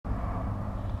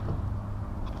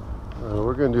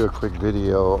We're going to do a quick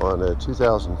video on a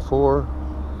 2004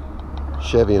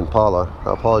 Chevy Impala.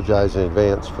 I apologize in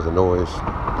advance for the noise.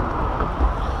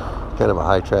 Kind of a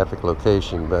high traffic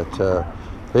location, but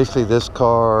basically this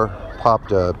car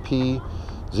popped a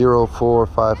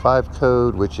P0455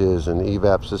 code, which is an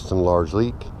evap system large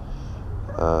leak.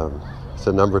 It's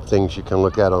a number of things you can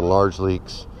look at on large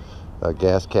leaks.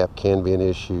 Gas cap can be an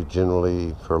issue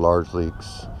generally for large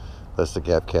leaks, unless the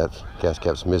gas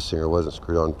cap's missing or wasn't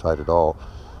screwed on tight at all.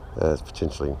 It's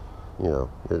potentially,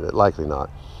 likely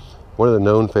not. One of the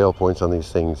known fail points on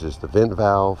these things is the vent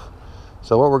valve.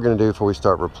 So what we're going to do before we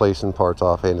start replacing parts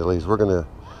offhandedly is we're going to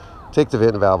take the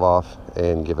vent valve off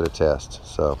and give it a test.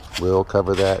 So we'll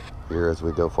cover that here as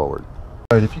we go forward.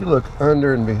 All right, if you look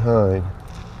under and behind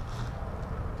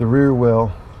the rear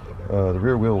wheel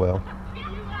well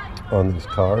on these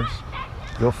cars,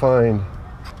 you'll find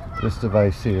this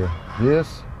device here.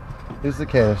 This is the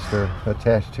canister.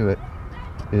 Attached to it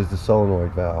is the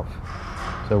solenoid valve.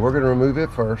 So we're going to remove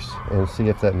it first and see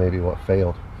if that may be what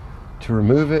failed. To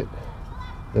remove it,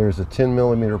 there's a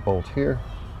 10mm bolt here,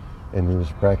 and then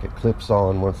this bracket clips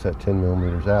on once that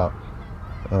 10mm is out.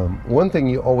 One thing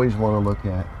you always want to look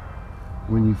at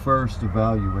when you first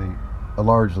evaluate a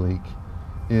large leak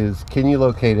is, can you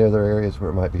locate other areas where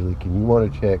it might be leaking? You want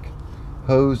to check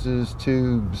hoses,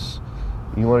 tubes.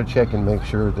 You want to check and make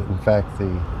sure that in fact the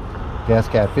gas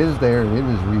cap is there and it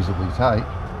is reasonably tight.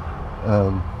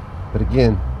 But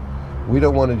again, we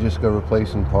don't want to just go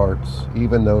replacing parts,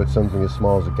 even though it's something as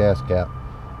small as a gas cap.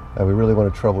 We really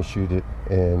want to troubleshoot it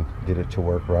and get it to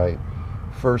work right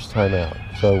first time out.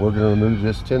 So we're going to remove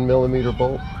this 10mm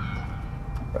bolt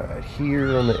right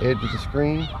here on the edge of the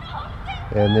screen,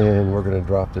 and then we're going to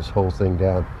drop this whole thing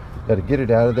down. Now, to get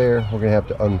it out of there, we're going to have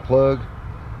to unplug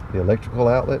the electrical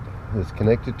outlet that's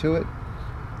connected to it,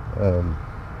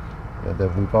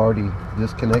 that we've already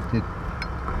disconnected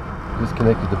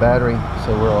the battery,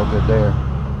 so we're all good there.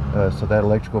 So that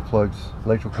electrical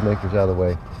connector's out of the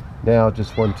way. Now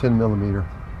just one 10mm,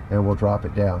 and we'll drop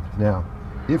it down. Now,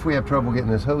 if we have trouble getting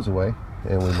this hose away,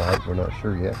 and we might, we're not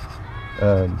sure yet,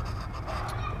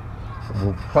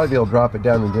 we'll probably be able to drop it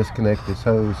down and disconnect this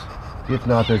hose. If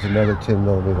not, there's another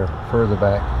 10mm further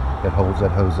back that holds that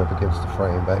hose up against the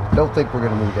frame. But I don't think we're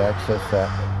going to need to access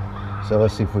that. So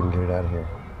let's see if we can get it out of here.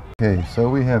 Okay, so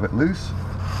we have it loose,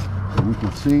 and you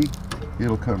can see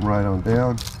it'll come right on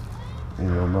down,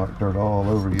 and it'll knock dirt all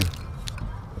over you.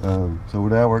 So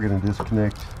now we're going to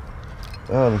disconnect.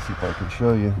 Let's see if I can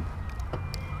show you.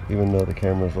 Even though the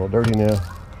camera's all dirty now,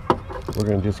 we're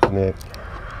going to disconnect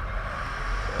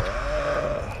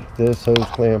this hose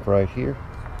clamp right here.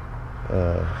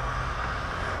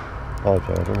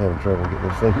 Apologize, I'm having trouble getting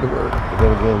this thing to work. But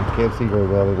then again, can't see very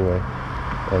well anyway.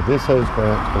 This hose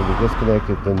clamp is going to be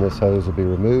disconnected, then this hose will be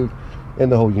removed,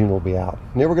 and the whole unit will be out.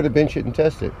 And then we're going to bench it and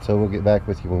test it. So we'll get back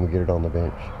with you when we get it on the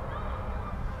bench.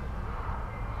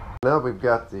 Now we've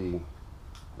got the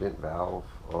vent valve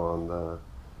on the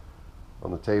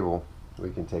table,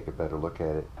 we can take a better look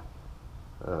at it.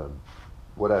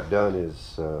 What I've done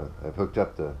is I've hooked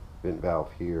up the vent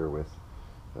valve here with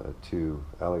two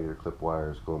alligator clip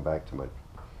wires going back to my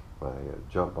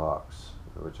jump box,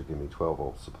 which will give me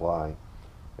 12-volt supply.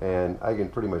 And I can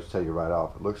pretty much tell you right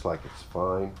off, it looks like it's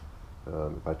fine.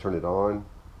 If I turn it on,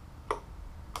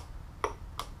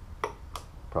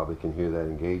 probably can hear that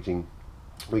engaging.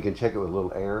 We can check it with a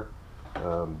little air.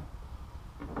 You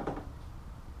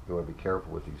want to be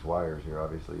careful with these wires here.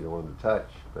 Obviously you don't want them to touch,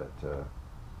 but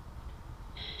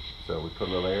so we put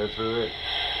a little air through it.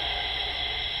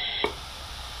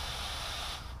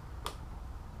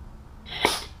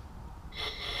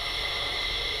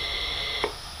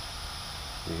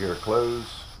 You hear it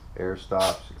close, air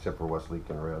stops, except for what's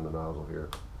leaking around the nozzle here.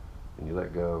 And you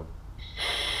let go.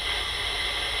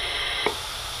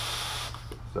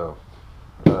 So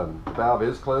the valve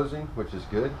is closing, which is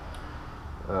good.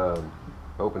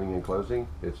 Opening and closing.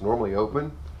 It's normally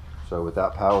open, so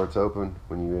without power it's open.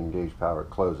 When you engage power, it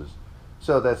closes.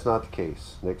 So that's not the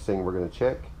case. Next thing we're going to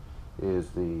check is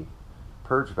the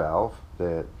purge valve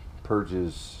that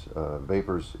purges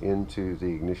vapors into the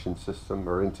ignition system,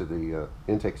 or into the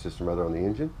intake system rather, on the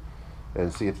engine,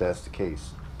 and see if that's the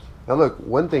case. Now look,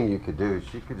 one thing you could do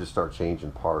is you could just start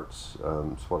changing parts.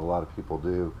 It's what a lot of people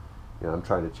do. I'm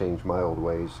trying to change my old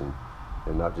ways and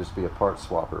not just be a part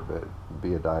swapper, but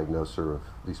be a diagnoser of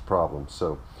these problems.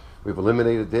 So we've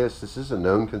eliminated this. This is a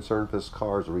known concern for this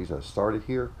car, is the reason I started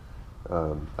here.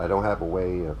 I don't have a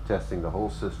way of testing the whole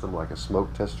system like a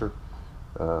smoke tester,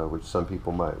 which some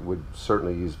people would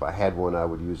certainly use. If I had one, I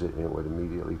would use it, and it would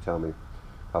immediately tell me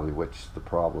probably which the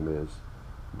problem is.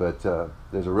 But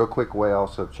there's a real quick way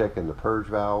also of checking the purge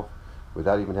valve.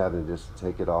 without even having to just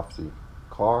take it off the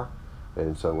car.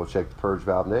 And so we'll check the purge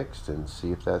valve next and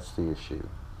see if that's the issue.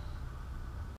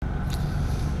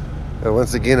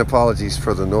 Once again, apologies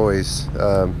for the noise.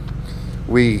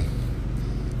 We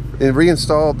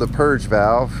reinstalled the purge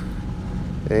valve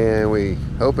and we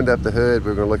opened up the hood.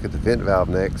 We're going to look at the vent valve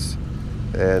next,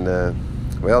 and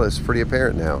well, it's pretty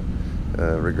apparent now.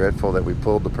 Regretful that we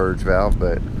pulled the purge valve,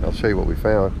 but I'll show you what we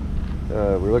found.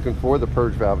 We're looking for the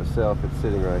purge valve itself. It's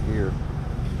sitting right here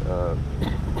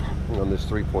on this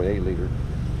 3.8 liter.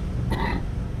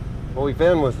 What we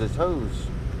found was this hose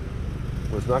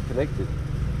was not connected.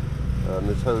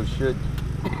 This hose should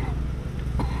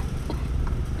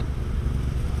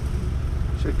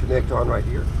connect on right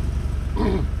here.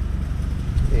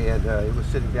 And it was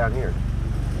sitting down here.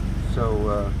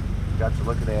 So got to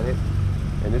looking at it,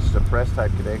 and this is a press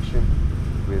type connection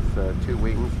with two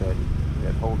wings that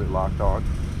hold it locked on,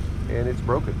 and it's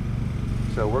broken.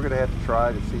 So we're going to have to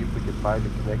try to see if we can find a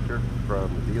connector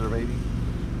from the dealer maybe,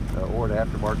 or an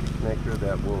aftermarket connector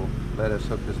that will let us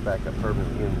hook this back up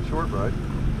permanently in the short run.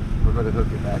 We're going to hook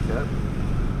it back up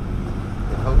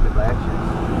and hope it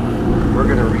latches. We're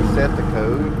going to reset the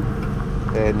code,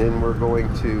 and then we're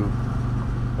going to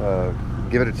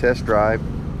give it a test drive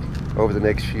over the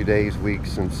next few days,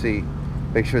 weeks, and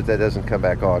make sure that doesn't come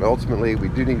back on. Ultimately, we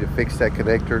do need to fix that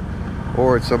connector,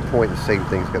 or at some point the same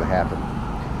thing's going to happen.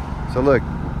 So look,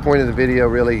 point of the video,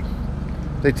 really,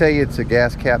 they tell you it's a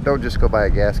gas cap. Don't just go buy a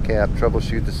gas cap.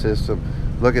 Troubleshoot the system,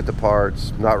 look at the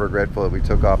parts. Not regretful that we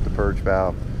took off the purge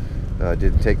valve.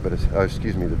 Didn't take but the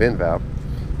vent valve,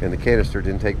 and the canister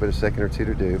didn't take but a second or two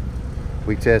to do.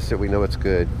 We tested, we know it's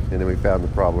good, and then we found the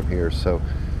problem here. So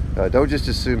don't just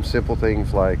assume simple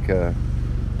things like a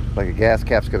gas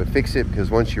cap's going to fix it, because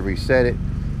once you reset it,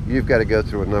 you've got to go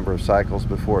through a number of cycles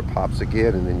before it pops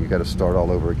again, and then you've got to start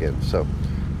all over again. So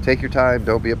take your time,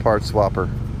 don't be a part swapper,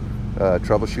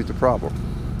 troubleshoot the problem.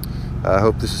 I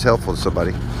hope this is helpful to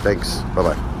somebody. Thanks,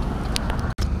 bye-bye.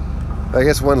 I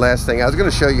guess one last thing, I was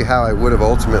going to show you how I would have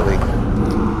ultimately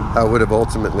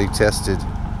tested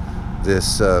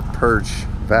this purge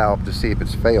valve to see if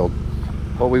it's failed.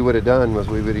 What we would have done was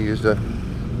we would have used a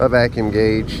vacuum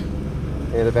gauge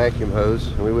and a vacuum hose,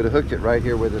 and we would have hooked it right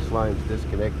here where this line's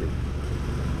disconnected.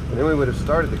 And then we would have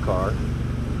started the car.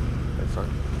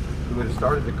 We would have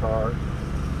started the car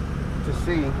to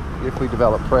see if we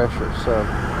develop pressure. So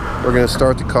we're going to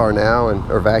start the car now,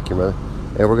 or vacuum, and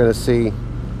we're going to see.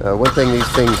 One thing these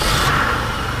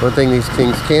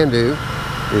things can do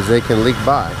is they can leak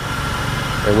by,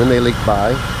 and when they leak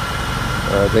by,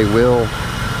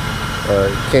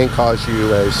 it can cause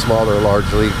you a small or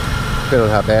large leak, depending on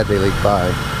how bad they leak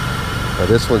by.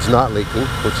 This one's not leaking,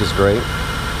 which is great.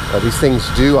 These things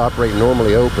do operate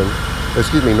normally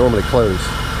normally closed.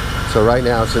 So right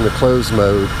now it's in the closed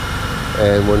mode,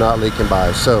 and we're not leaking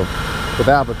by. So the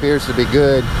valve appears to be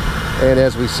good, and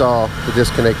as we saw, the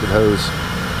disconnected hose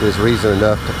is reason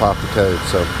enough to pop the code.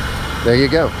 So there you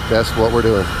go. That's what we're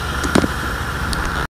doing.